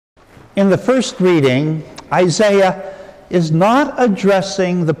In the first reading, Isaiah is not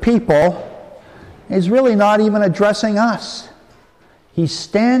addressing the people. He's really not even addressing us. He's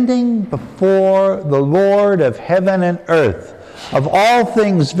standing before the Lord of heaven and earth, of all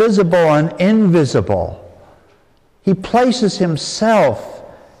things visible and invisible. He places himself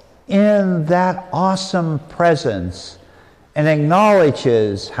in that awesome presence and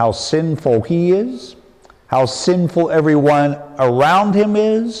acknowledges how sinful he is, how sinful everyone around him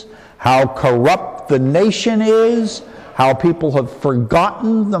is, how corrupt the nation is, how people have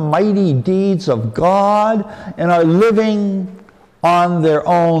forgotten the mighty deeds of God and are living on their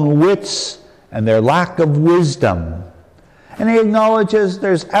own wits and their lack of wisdom. And he acknowledges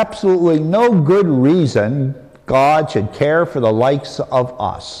there's absolutely no good reason God should care for the likes of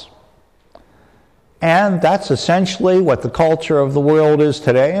us. And that's essentially what the culture of the world is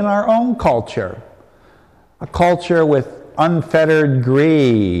today, in our own culture. A culture with unfettered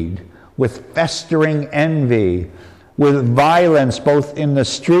greed, with festering envy, with violence both in the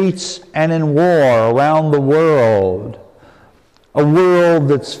streets and in war around the world. A world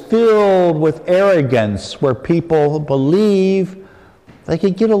that's filled with arrogance, where people believe they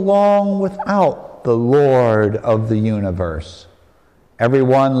could get along without the Lord of the universe.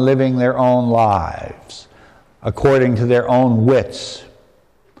 Everyone living their own lives according to their own wits.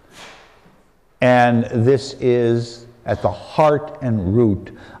 And this is at the heart and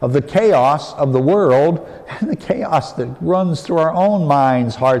root of the chaos of the world and the chaos that runs through our own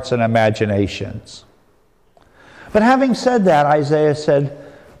minds, hearts, and imaginations. But having said that, Isaiah said,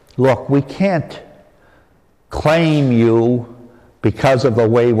 look, we can't claim you because of the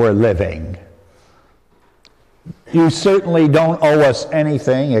way we're living. You certainly don't owe us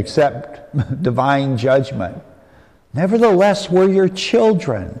anything except divine judgment. Nevertheless, we're your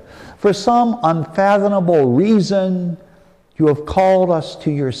children. For some unfathomable reason, you have called us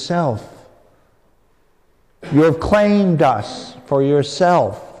to yourself. You have claimed us for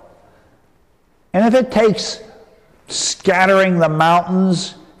yourself. And if it takes scattering the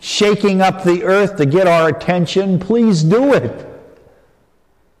mountains, shaking up the earth to get our attention, please do it.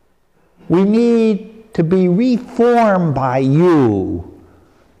 We need to be reformed by you.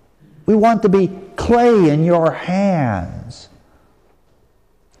 We want to be clay in your hands.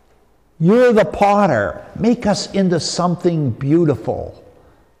 You're the potter. Make us into something beautiful,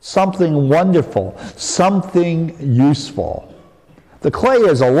 something wonderful, something useful. The clay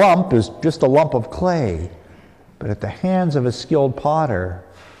is just a lump of clay. But at the hands of a skilled potter,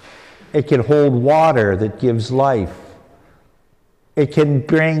 it can hold water that gives life. It can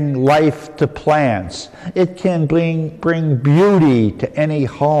bring life to plants. It can bring beauty to any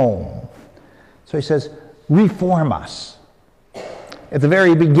home. So he says, reform us. At the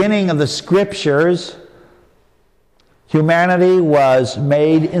very beginning of the Scriptures, humanity was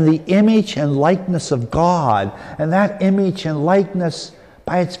made in the image and likeness of God. And that image and likeness,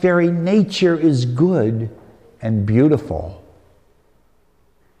 by its very nature, is good and beautiful.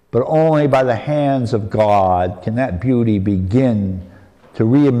 But only by the hands of God can that beauty begin to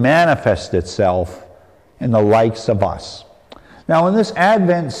re-manifest itself in the likes of us. Now, in this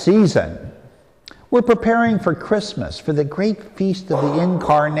Advent season, we're preparing for Christmas, for the great feast of the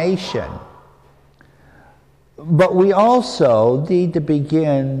Incarnation. But we also need to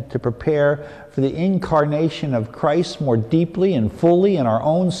begin to prepare for the incarnation of Christ more deeply and fully in our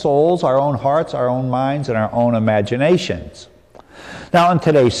own souls, our own hearts, our own minds, and our own imaginations. Now, in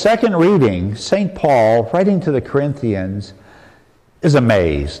today's second reading, St. Paul, writing to the Corinthians, is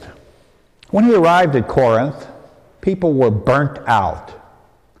amazed. When he arrived at Corinth, people were burnt out.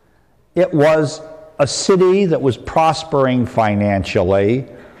 It was a city that was prospering financially,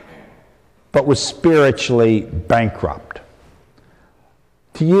 but was spiritually bankrupt.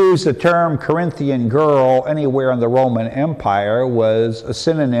 To use the term Corinthian girl anywhere in the Roman Empire was a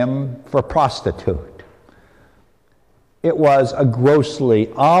synonym for prostitute. It was a grossly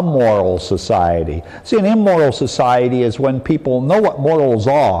amoral society. See, an immoral society is when people know what morals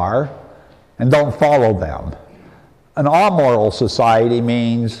are and don't follow them. An amoral society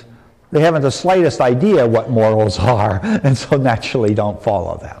means they haven't the slightest idea what morals are, and so naturally don't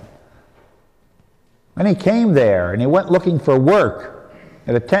follow them. And he came there, and he went looking for work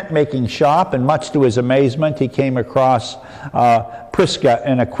at a tent-making shop, and much to his amazement, he came across Prisca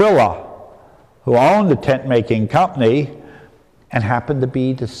and Aquila, who owned a tent-making company and happened to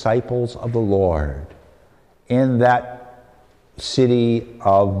be disciples of the Lord in that city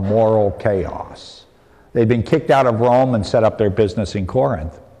of moral chaos. They'd been kicked out of Rome and set up their business in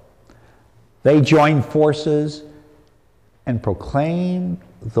Corinth. They joined forces and proclaimed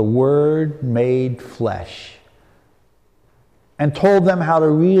the Word made flesh. and told them how to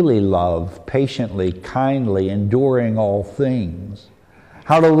really love patiently, kindly, enduring all things,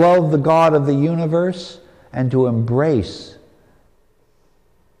 how to love the God of the universe and to embrace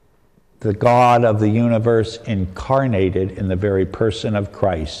the God of the universe incarnated in the very person of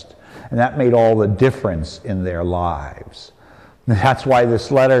Christ. And that made all the difference in their lives. And that's why this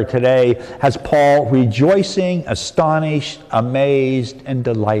letter today has Paul rejoicing, astonished, amazed, and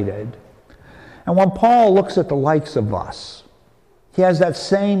delighted. And when Paul looks at the likes of us, he has that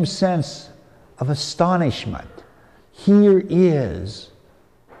same sense of astonishment. Here is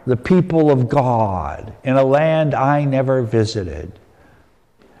the people of God in a land I never visited,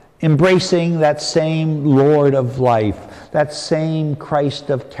 embracing that same Lord of life, that same Christ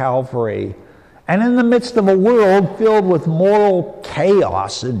of Calvary. And in the midst of a world filled with moral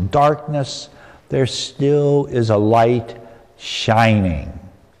chaos and darkness, there still is a light shining.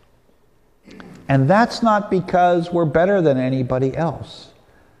 And that's not because we're better than anybody else,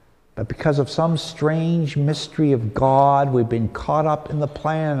 but because of some strange mystery of God, we've been caught up in the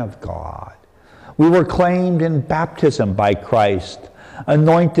plan of God. We were claimed in baptism by Christ,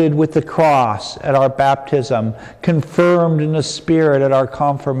 anointed with the cross at our baptism, confirmed in the Spirit at our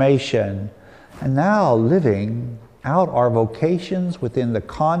confirmation, and now living out our vocations within the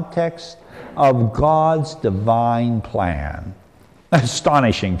context of God's divine plan.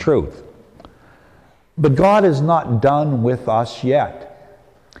 Astonishing truth. But God is not done with us yet.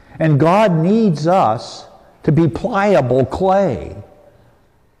 And God needs us to be pliable clay.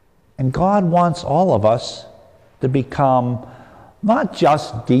 And God wants all of us to become not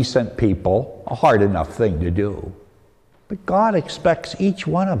just decent people, a hard enough thing to do, but God expects each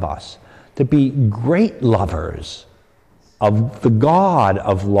one of us to be great lovers of the God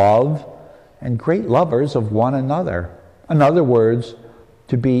of love and great lovers of one another. In other words,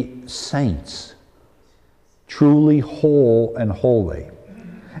 to be saints, truly whole and holy.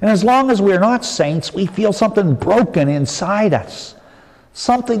 And as long as we're not saints, we feel something broken inside us,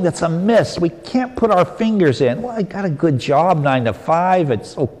 something that's amiss. We can't put our fingers in. Well, I got a good job, 9 to 5.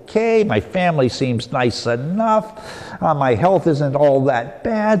 It's okay. My family seems nice enough. My health isn't all that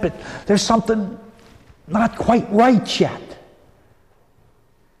bad, but there's something not quite right yet.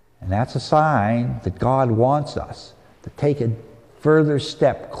 And that's a sign that God wants us to take a further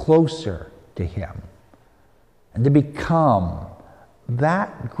step closer to Him and to become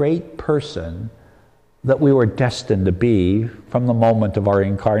that great person that we were destined to be from the moment of our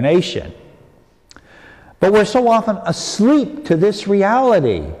incarnation. But we're so often asleep to this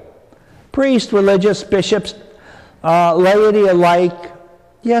reality. Priests, religious, bishops, laity alike,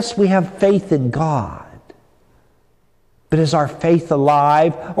 yes, we have faith in God. But is our faith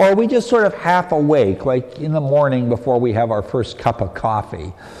alive? Or are we just sort of half awake, like in the morning before we have our first cup of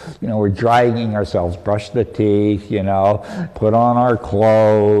coffee? You know, we're dragging ourselves, brush the teeth, put on our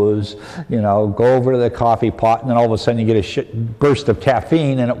clothes, go over to the coffee pot, and then all of a sudden you get a burst of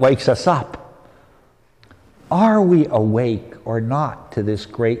caffeine and it wakes us up. Are we awake or not to this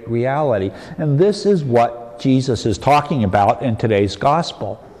great reality? And this is what Jesus is talking about in today's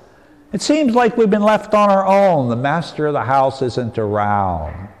gospel. It seems like we've been left on our own. The master of the house isn't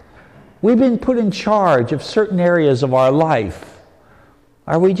around. We've been put in charge of certain areas of our life.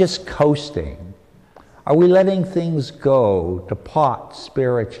 Are we just coasting? Are we letting things go to pot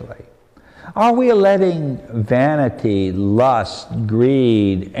spiritually? Are we letting vanity, lust,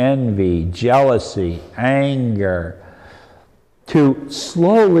 greed, envy, jealousy, anger to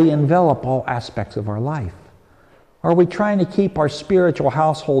slowly envelop all aspects of our life? Are we trying to keep our spiritual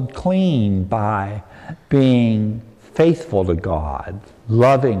household clean by being faithful to God,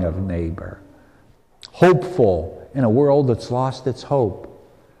 loving of neighbor, hopeful in a world that's lost its hope?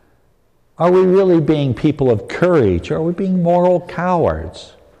 Are we really being people of courage, or are we being moral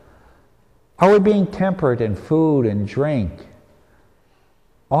cowards? Are we being temperate in food and drink?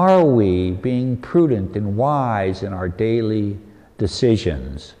 Are we being prudent and wise in our daily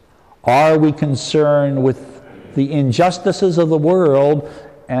decisions? Are we concerned with the injustices of the world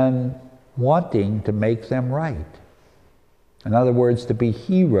and wanting to make them right? In other words, to be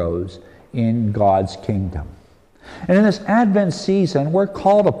heroes in God's kingdom. And in this Advent season, we're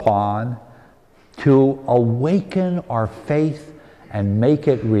called upon to awaken our faith and make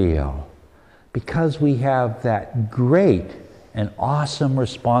it real, because we have that great and awesome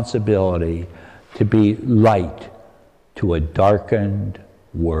responsibility to be light to a darkened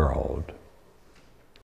world.